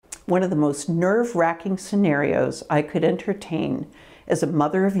one of the most nerve-wracking scenarios I could entertain as a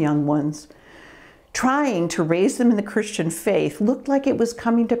mother of young ones. Trying to raise them in the Christian faith looked like it was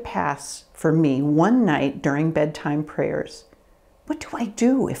coming to pass for me one night during bedtime prayers. What do I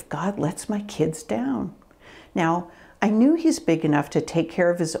do if God lets my kids down? Now, I knew He's big enough to take care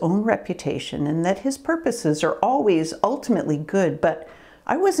of His own reputation and that His purposes are always ultimately good, but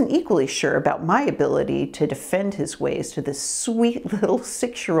I wasn't equally sure about my ability to defend His ways to this sweet little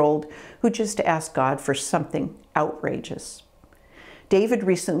 6-year-old who just asked God for something outrageous. David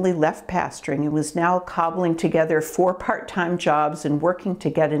recently left pastoring and was now cobbling together 4 part-time jobs and working to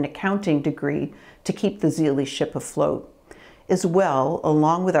get an accounting degree to keep the Zealy ship afloat. As well,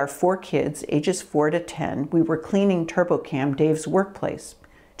 along with our 4 kids, ages 4 to 10, we were cleaning TurboCam, Dave's workplace,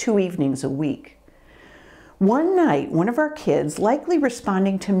 2 evenings a week. One night, one of our kids, likely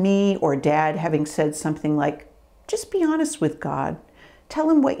responding to me or Dad having said something like, "Just be honest with God.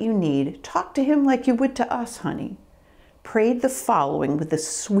 Tell Him what you need. Talk to Him like you would to us, honey," prayed the following with the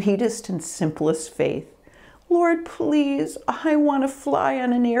sweetest and simplest faith. "Lord, please, I want to fly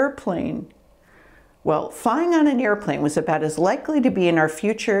on an airplane." Well, flying on an airplane was about as likely to be in our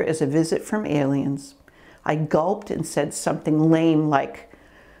future as a visit from aliens. I gulped and said something lame like,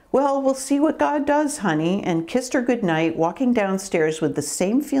 "Well, we'll see what God does, honey," and kissed her goodnight, walking downstairs with the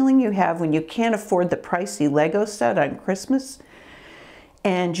same feeling you have when you can't afford the pricey Lego set on Christmas,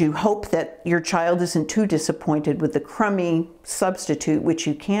 and you hope that your child isn't too disappointed with the crummy substitute which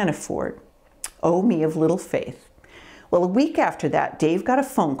you can afford. Oh, me of little faith. Well, a week after that, Dave got a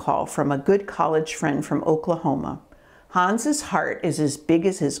phone call from a good college friend from Oklahoma. Hans's heart is as big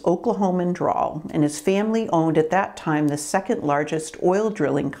as his Oklahoman drawl, and his family owned at that time the 2nd largest oil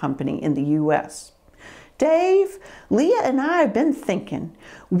drilling company in the U.S. "Dave, Leah and I have been thinking.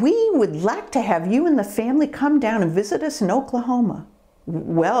 We would like to have you and the family come down and visit us in Oklahoma."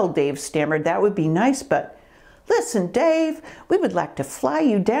 "Well," Dave stammered, "that would be nice, but..." "Listen, Dave, we would like to fly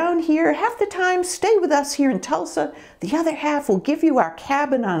you down here. Half the time, stay with us here in Tulsa. The other half will give you our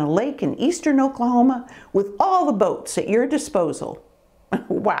cabin on a lake in eastern Oklahoma with all the boats at your disposal."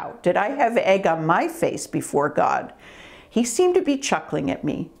 Wow, did I have egg on my face before God? He seemed to be chuckling at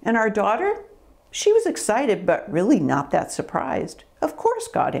me. And our daughter? She was excited, but really not that surprised. Of course,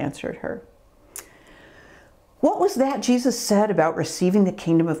 God answered her. What was that Jesus said about receiving the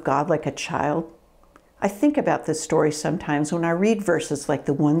kingdom of God like a child? I think about this story sometimes when I read verses like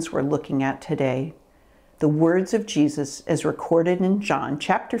the ones we're looking at today. The words of Jesus as recorded in John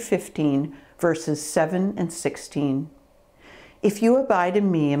chapter 15, verses 7 and 16. "If you abide in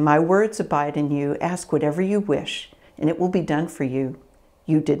me and my words abide in you, ask whatever you wish, and it will be done for you.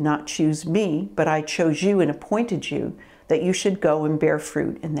 You did not choose me, but I chose you and appointed you, that you should go and bear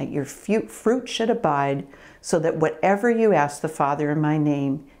fruit, and that your fruit should abide, so that whatever you ask the Father in my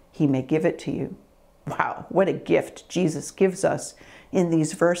name, He may give it to you." Wow, what a gift Jesus gives us in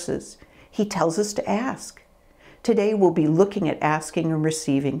these verses. He tells us to ask. Today we'll be looking at asking and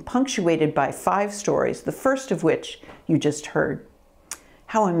receiving, punctuated by 5 stories, the first of which you just heard.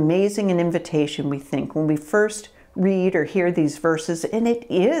 How amazing an invitation we think when we first read or hear these verses, and it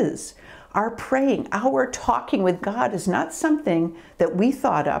is. Our praying, our talking with God is not something that we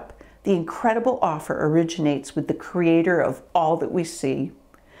thought up. The incredible offer originates with the Creator of all that we see.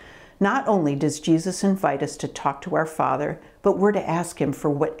 Not only does Jesus invite us to talk to our Father, but we're to ask Him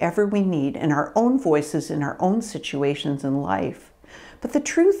for whatever we need in our own voices, in our own situations in life. But the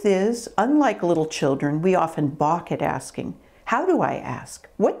truth is, unlike little children, we often balk at asking. How do I ask?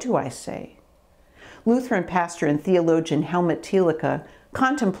 What do I say? Lutheran pastor and theologian Helmut Thielicke,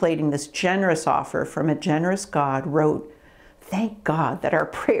 contemplating this generous offer from a generous God, wrote, "Thank God that our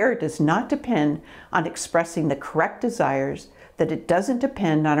prayer does not depend on expressing the correct desires, that it doesn't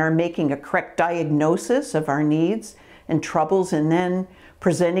depend on our making a correct diagnosis of our needs and troubles and then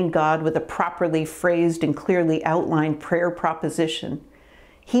presenting God with a properly phrased and clearly outlined prayer proposition.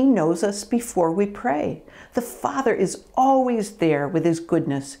 He knows us before we pray. The Father is always there with His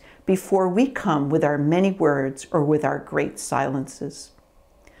goodness before we come with our many words or with our great silences.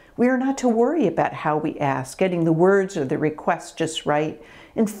 We are not to worry about how we ask, getting the words or the request just right.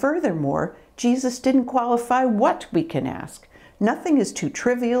 And furthermore, Jesus didn't qualify what we can ask. Nothing is too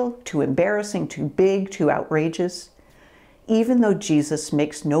trivial, too embarrassing, too big, too outrageous. Even though Jesus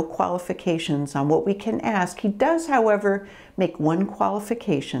makes no qualifications on what we can ask, He does, however, make one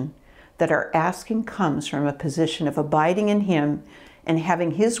qualification, that our asking comes from a position of abiding in Him and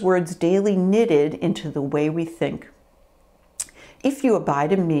having His words daily knitted into the way we think. "If you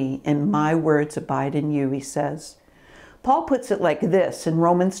abide in me and my words abide in you," He says. Paul puts it like this in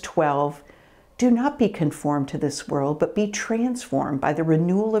Romans 12, Do not be conformed to this world, but be transformed by the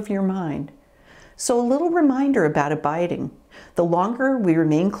renewal of your mind. So a little reminder about abiding. The longer we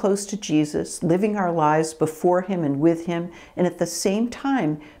remain close to Jesus, living our lives before him and with him, and at the same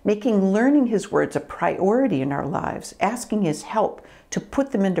time making learning his words a priority in our lives, asking his help to put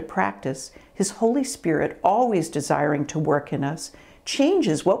them into practice, his Holy Spirit, always desiring to work in us,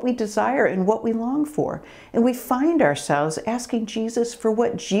 changes what we desire and what we long for. And we find ourselves asking Jesus for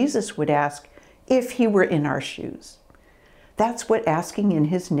what Jesus would ask if he were in our shoes. That's what asking in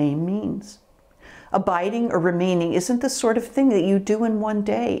his name means. Abiding or remaining isn't the sort of thing that you do in one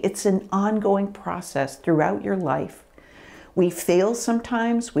day. It's an ongoing process throughout your life. We fail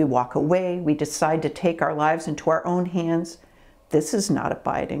sometimes, we walk away, we decide to take our lives into our own hands. This is not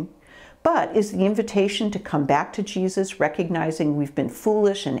abiding. But is the invitation to come back to Jesus, recognizing we've been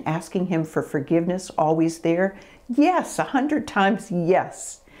foolish and asking him for forgiveness, always there? Yes, 100 times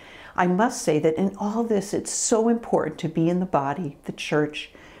yes. I must say that in all this, it's so important to be in the body, the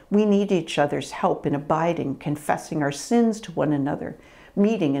church. We need each other's help in abiding, confessing our sins to one another,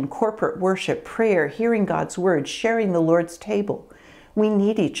 meeting in corporate worship, prayer, hearing God's word, sharing the Lord's table. We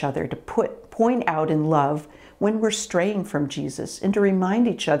need each other to point out in love when we're straying from Jesus and to remind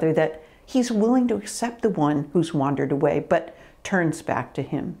each other that he's willing to accept the one who's wandered away but turns back to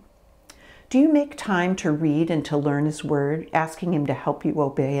him. Do you make time to read and to learn his word, asking him to help you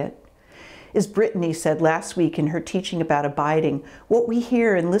obey it? As Brittany said last week in her teaching about abiding, what we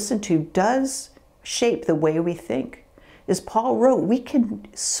hear and listen to does shape the way we think. As Paul wrote, we can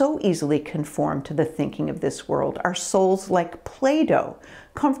so easily conform to the thinking of this world, our souls like Play-Doh,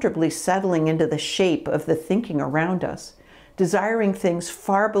 comfortably settling into the shape of the thinking around us, desiring things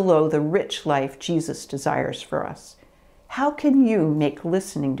far below the rich life Jesus desires for us. How can you make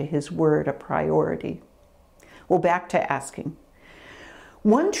listening to his word a priority? Well, back to asking.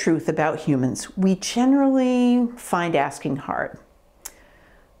 One truth about humans, we generally find asking hard.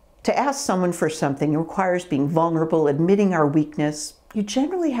 To ask someone for something requires being vulnerable, admitting our weakness. You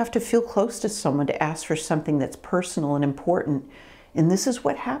generally have to feel close to someone to ask for something that's personal and important. And this is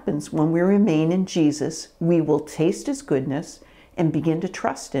what happens when we remain in Jesus. We will taste his goodness and begin to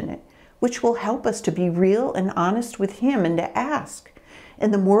trust in it, which will help us to be real and honest with him and to ask.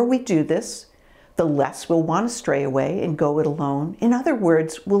 And the more we do this, the less we'll want to stray away and go it alone. In other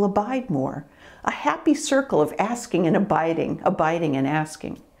words, we'll abide more. A happy circle of asking and abiding and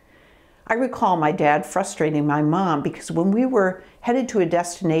asking. I recall my dad frustrating my mom because when we were headed to a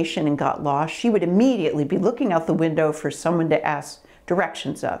destination and got lost, she would immediately be looking out the window for someone to ask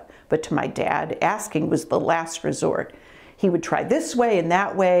directions of. But to my dad, asking was the last resort. He would try this way and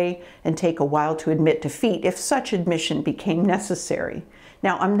that way and take a while to admit defeat if such admission became necessary.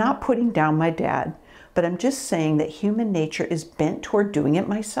 Now, I'm not putting down my dad, but I'm just saying that human nature is bent toward doing it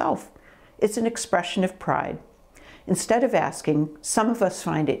myself. It's an expression of pride. Instead of asking, some of us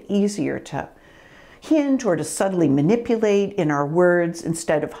find it easier to hinge or to subtly manipulate in our words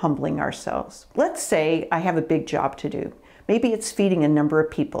instead of humbling ourselves. Let's say I have a big job to do. Maybe it's feeding a number of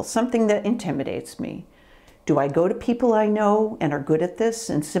people, something that intimidates me. Do I go to people I know and are good at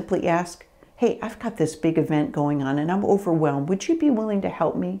this and simply ask, hey, I've got this big event going on and I'm overwhelmed. Would you be willing to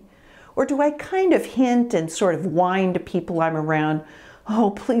help me? Or do I kind of hint and sort of whine to people I'm around,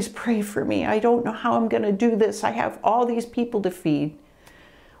 oh, please pray for me. I don't know how I'm going to do this. I have all these people to feed.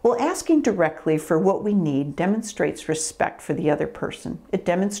 Well, asking directly for what we need demonstrates respect for the other person. It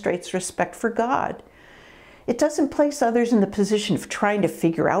demonstrates respect for God. It doesn't place others in the position of trying to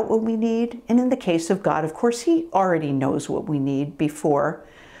figure out what we need. And in the case of God, of course, he already knows what we need before,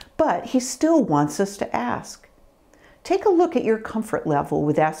 but he still wants us to ask. Take a look at your comfort level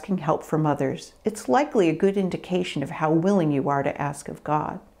with asking help from others. It's likely a good indication of how willing you are to ask of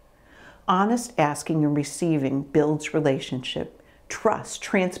God. Honest asking and receiving builds relationship, trust,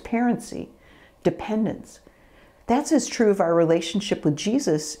 transparency, dependence. That's as true of our relationship with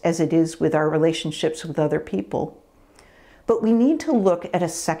Jesus as it is with our relationships with other people. But we need to look at a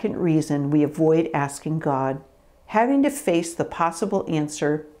second reason we avoid asking God, having to face the possible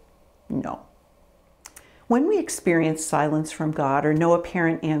answer, no. When we experience silence from God or no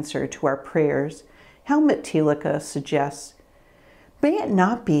apparent answer to our prayers, Helmut Thielicke suggests, may it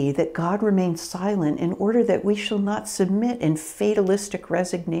not be that God remains silent in order that we shall not submit in fatalistic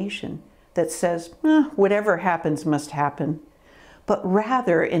resignation that says, whatever happens must happen, but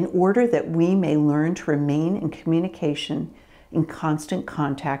rather in order that we may learn to remain in communication, in constant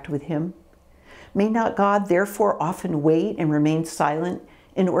contact with him? May not God therefore often wait and remain silent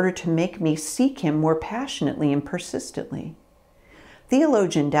in order to make me seek him more passionately and persistently?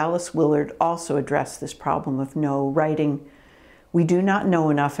 Theologian Dallas Willard also addressed this problem of no, writing, We do not know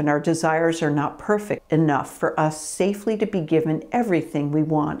enough, and our desires are not perfect enough for us safely to be given everything we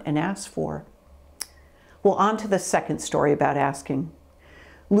want and ask for. Well, on to the second story about asking.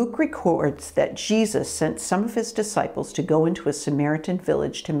 Luke records that Jesus sent some of his disciples to go into a Samaritan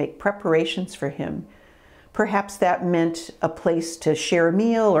village to make preparations for him. Perhaps that meant a place to share a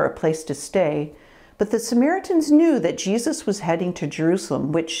meal or a place to stay, but the Samaritans knew that Jesus was heading to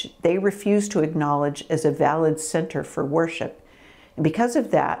Jerusalem, which they refused to acknowledge as a valid center for worship. And because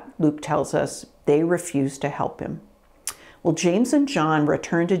of that, Luke tells us, they refused to help him. Well, James and John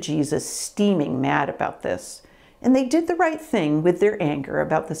returned to Jesus steaming mad about this. And they did the right thing with their anger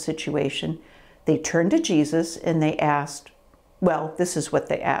about the situation. They turned to Jesus and they asked, well, this is what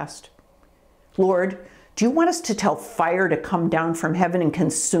they asked. Lord, do you want us to tell fire to come down from heaven and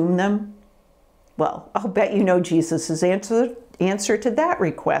consume them? Well, I'll bet you know Jesus' answer to that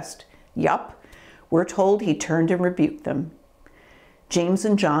request. Yup, we're told he turned and rebuked them. James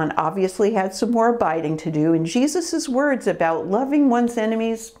and John obviously had some more abiding to do, and Jesus' words about loving one's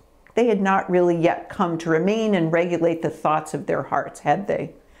enemies, they had not really yet come to remain and regulate the thoughts of their hearts, had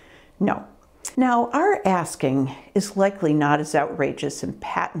they? No. Now, our asking is likely not as outrageous and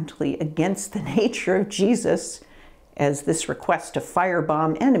patently against the nature of Jesus as this request to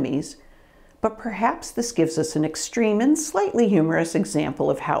firebomb enemies, but perhaps this gives us an extreme and slightly humorous example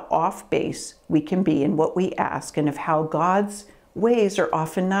of how off base we can be in what we ask and of how God's ways are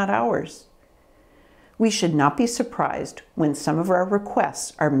often not ours. We should not be surprised when some of our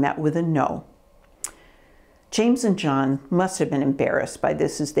requests are met with a no. James and John must have been embarrassed by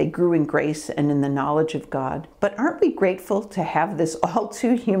this as they grew in grace and in the knowledge of God. But aren't we grateful to have this all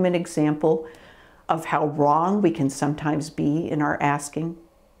too human example of how wrong we can sometimes be in our asking?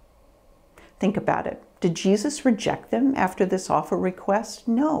 Think about it. Did Jesus reject them after this awful request?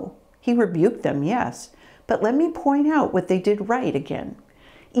 No. He rebuked them, yes. But let me point out what they did right again.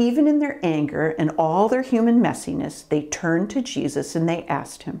 Even in their anger and all their human messiness, they turned to Jesus and they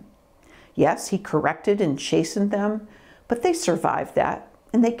asked him. Yes, he corrected and chastened them, but they survived that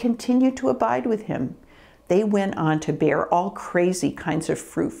and they continued to abide with him. They went on to bear all crazy kinds of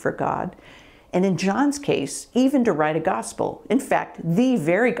fruit for God. And in John's case, even to write a gospel. In fact, the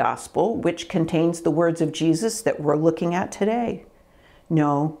very gospel which contains the words of Jesus that we're looking at today.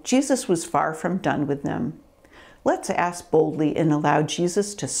 No, Jesus was far from done with them. Let's ask boldly and allow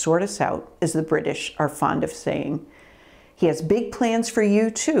Jesus to sort us out, as the British are fond of saying. He has big plans for you,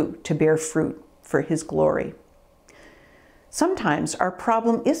 too, to bear fruit for his glory. Sometimes our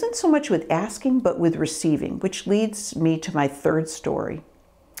problem isn't so much with asking, but with receiving, which leads me to my third story.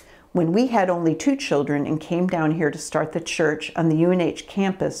 When we had only 2 children and came down here to start the church on the UNH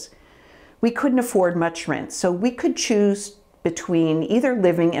campus, we couldn't afford much rent, so we could choose between either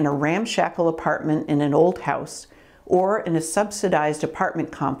living in a ramshackle apartment in an old house or in a subsidized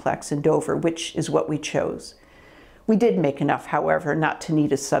apartment complex in Dover, which is what we chose. We did make enough, however, not to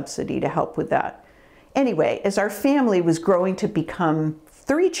need a subsidy to help with that. Anyway, as our family was growing to become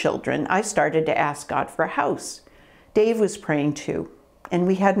 3 children, I started to ask God for a house. Dave was praying too, and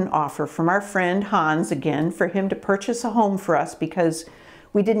we had an offer from our friend Hans again for him to purchase a home for us because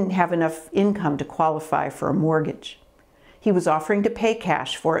we didn't have enough income to qualify for a mortgage. He was offering to pay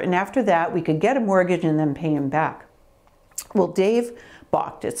cash for it, and after that, we could get a mortgage and then pay him back. Well, Dave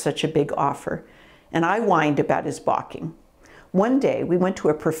balked at such a big offer, and I whined about his balking. One day, we went to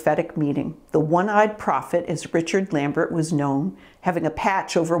a prophetic meeting. The one-eyed prophet, as Richard Lambert was known, having a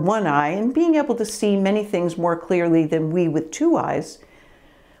patch over one eye and being able to see many things more clearly than we with 2 eyes.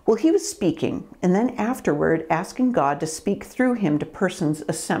 Well, he was speaking, and then afterward asking God to speak through him to persons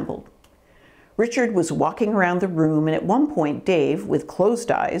assembled. Richard was walking around the room, and at one point, Dave, with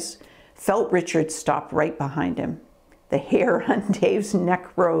closed eyes, felt Richard stop right behind him. The hair on Dave's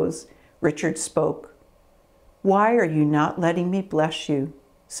neck rose. Richard spoke. "Why are you not letting me bless you?"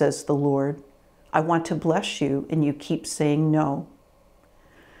 says the Lord. "I want to bless you, and you keep saying no."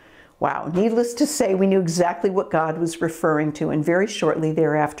 Wow, needless to say, we knew exactly what God was referring to, and very shortly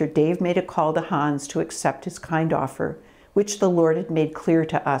thereafter, Dave made a call to Hans to accept his kind offer, which the Lord had made clear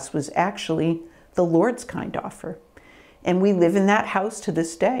to us was actually the Lord's kind offer. And we live in that house to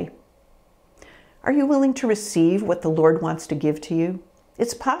this day. Are you willing to receive what the Lord wants to give to you?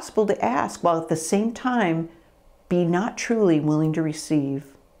 It's possible to ask while at the same time be not truly willing to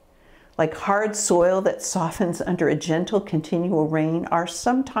receive. Like hard soil that softens under a gentle continual rain, our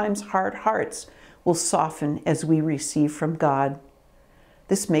sometimes hard hearts will soften as we receive from God.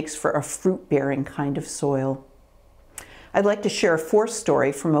 This makes for a fruit-bearing kind of soil. I'd like to share a 4th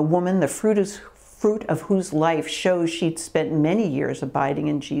story from a woman the fruit of whose life shows she'd spent many years abiding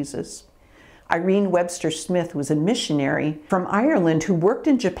in Jesus. Irene Webster Smith was a missionary from Ireland who worked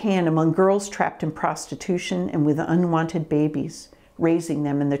in Japan among girls trapped in prostitution and with unwanted babies, raising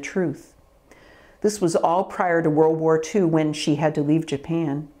them in the truth. This was all prior to World War II, when she had to leave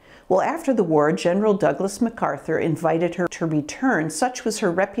Japan. Well, after the war, General Douglas MacArthur invited her to return. Such was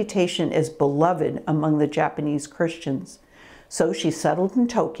her reputation as beloved among the Japanese Christians. So she settled in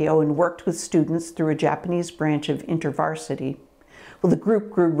Tokyo and worked with students through a Japanese branch of InterVarsity. Well, the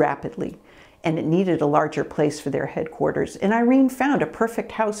group grew rapidly, and it needed a larger place for their headquarters, and Irene found a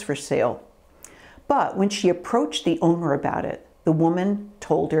perfect house for sale. But when she approached the owner about it, the woman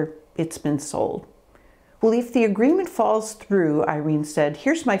told her it's been sold. Well, if the agreement falls through, Irene said,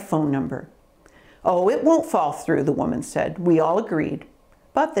 here's my phone number. Oh, it won't fall through, the woman said. We all agreed.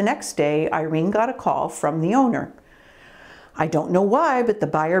 But the next day, Irene got a call from the owner. I don't know why, but the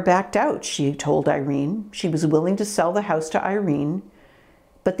buyer backed out, she told Irene. She was willing to sell the house to Irene,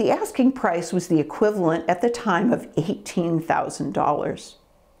 but the asking price was the equivalent at the time of $18,000.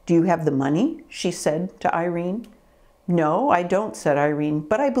 Do you have the money? She said to Irene. No, I don't, said Irene,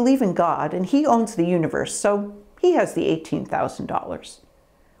 but I believe in God, and He owns the universe, so He has the $18,000.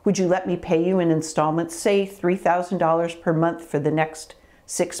 Would you let me pay you in installments, say $3,000 per month for the next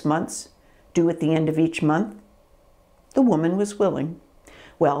 6 months, due at the end of each month? The woman was willing.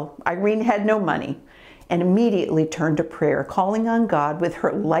 Well, Irene had no money and immediately turned to prayer, calling on God with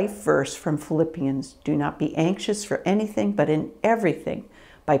her life verse from Philippians. Do not be anxious for anything, but in everything,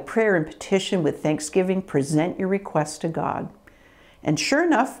 by prayer and petition with thanksgiving, present your requests to God. And sure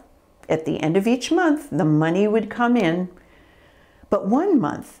enough, at the end of each month, the money would come in. But one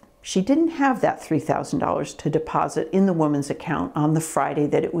month, she didn't have that $3,000 to deposit in the woman's account on the Friday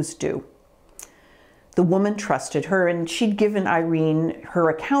that it was due. The woman trusted her, and she'd given Irene her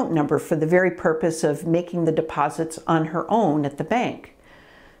account number for the very purpose of making the deposits on her own at the bank.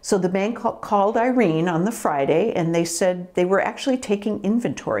 So the bank called Irene on the Friday, and they said they were actually taking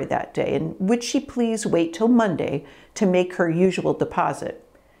inventory that day, and would she please wait till Monday to make her usual deposit?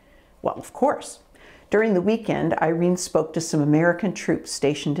 Well, of course. During the weekend, Irene spoke to some American troops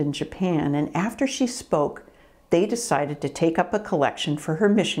stationed in Japan, and after she spoke, they decided to take up a collection for her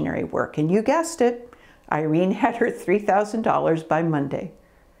missionary work, and you guessed it, Irene had her $3,000 by Monday.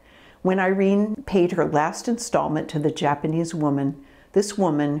 When Irene paid her last installment to the Japanese woman, this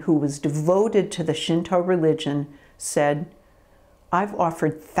woman, who was devoted to the Shinto religion, said, I've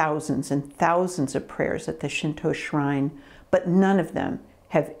offered thousands and thousands of prayers at the Shinto shrine, but none of them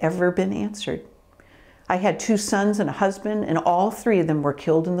have ever been answered. I had 2 sons and a husband, and all 3 of them were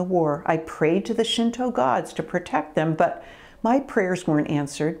killed in the war. I prayed to the Shinto gods to protect them, but my prayers weren't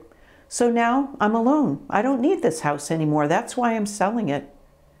answered. So now I'm alone. I don't need this house anymore. That's why I'm selling it.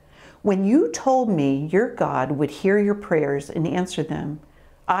 When you told me your God would hear your prayers and answer them,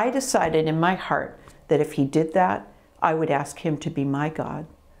 I decided in my heart that if He did that, I would ask Him to be my God.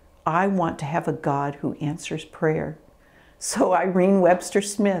 I want to have a God who answers prayer. So Irene Webster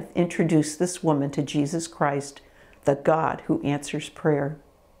Smith introduced this woman to Jesus Christ, the God who answers prayer.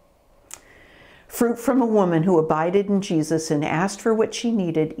 Fruit from a woman who abided in Jesus and asked for what she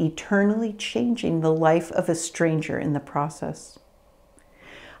needed, eternally changing the life of a stranger in the process.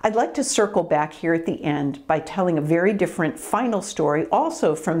 I'd like to circle back here at the end by telling a very different final story,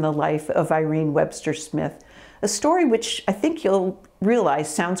 also from the life of Irene Webster Smith, a story which I think you'll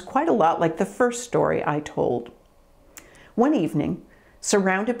realize sounds quite a lot like the first story I told. One evening,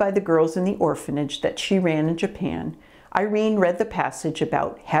 surrounded by the girls in the orphanage that she ran in Japan, Irene read the passage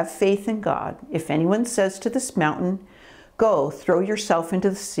about, have faith in God. If anyone says to this mountain, go, throw yourself into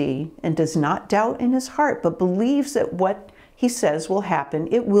the sea, and does not doubt in his heart, but believes that what he says will happen,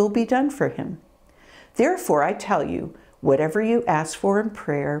 it will be done for him. Therefore, I tell you, whatever you ask for in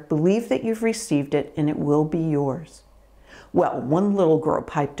prayer, believe that you've received it, and it will be yours. Well, one little girl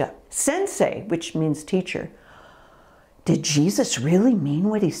piped up, Sensei, which means teacher. Did Jesus really mean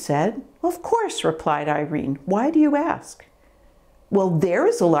what He said? Of course, replied Irene. Why do you ask? Well, there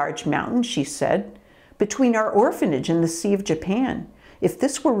is a large mountain, she said, between our orphanage and the Sea of Japan. If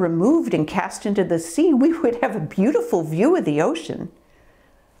this were removed and cast into the sea, we would have a beautiful view of the ocean.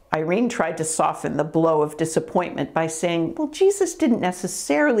 Irene tried to soften the blow of disappointment by saying, well, Jesus didn't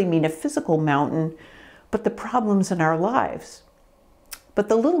necessarily mean a physical mountain, but the problems in our lives. But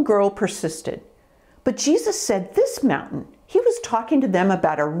the little girl persisted. But Jesus said this mountain. He was talking to them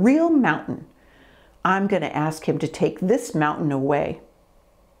about a real mountain. I'm going to ask Him to take this mountain away.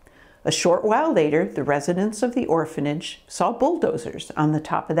 A short while later, the residents of the orphanage saw bulldozers on the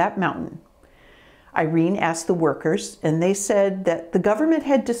top of that mountain. Irene asked the workers, and they said that the government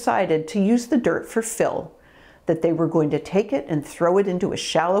had decided to use the dirt for fill, that they were going to take it and throw it into a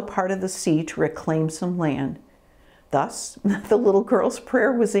shallow part of the sea to reclaim some land. Thus, the little girl's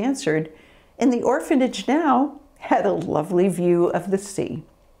prayer was answered, and the orphanage now had a lovely view of the sea.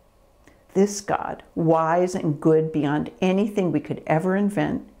 This God, wise and good beyond anything we could ever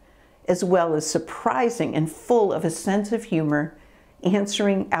invent, as well as surprising and full of a sense of humor,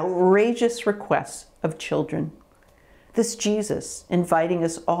 answering outrageous requests of children. This Jesus, inviting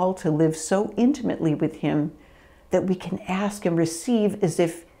us all to live so intimately with him that we can ask and receive as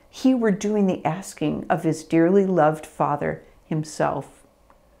if he were doing the asking of his dearly loved Father himself.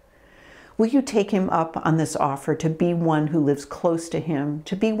 Will you take him up on this offer to be one who lives close to him,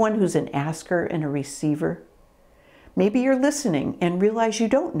 to be one who's an asker and a receiver? Maybe you're listening and realize you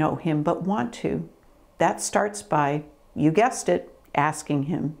don't know him but want to. That starts by, you guessed it, asking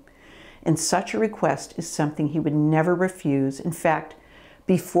him. And such a request is something he would never refuse. In fact,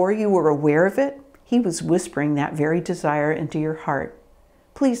 before you were aware of it, he was whispering that very desire into your heart.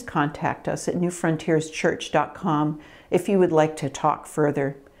 Please contact us at newfrontierschurch.com if you would like to talk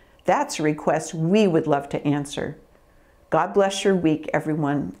further. That's a request we would love to answer. God bless your week,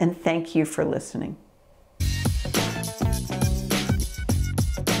 everyone, and thank you for listening.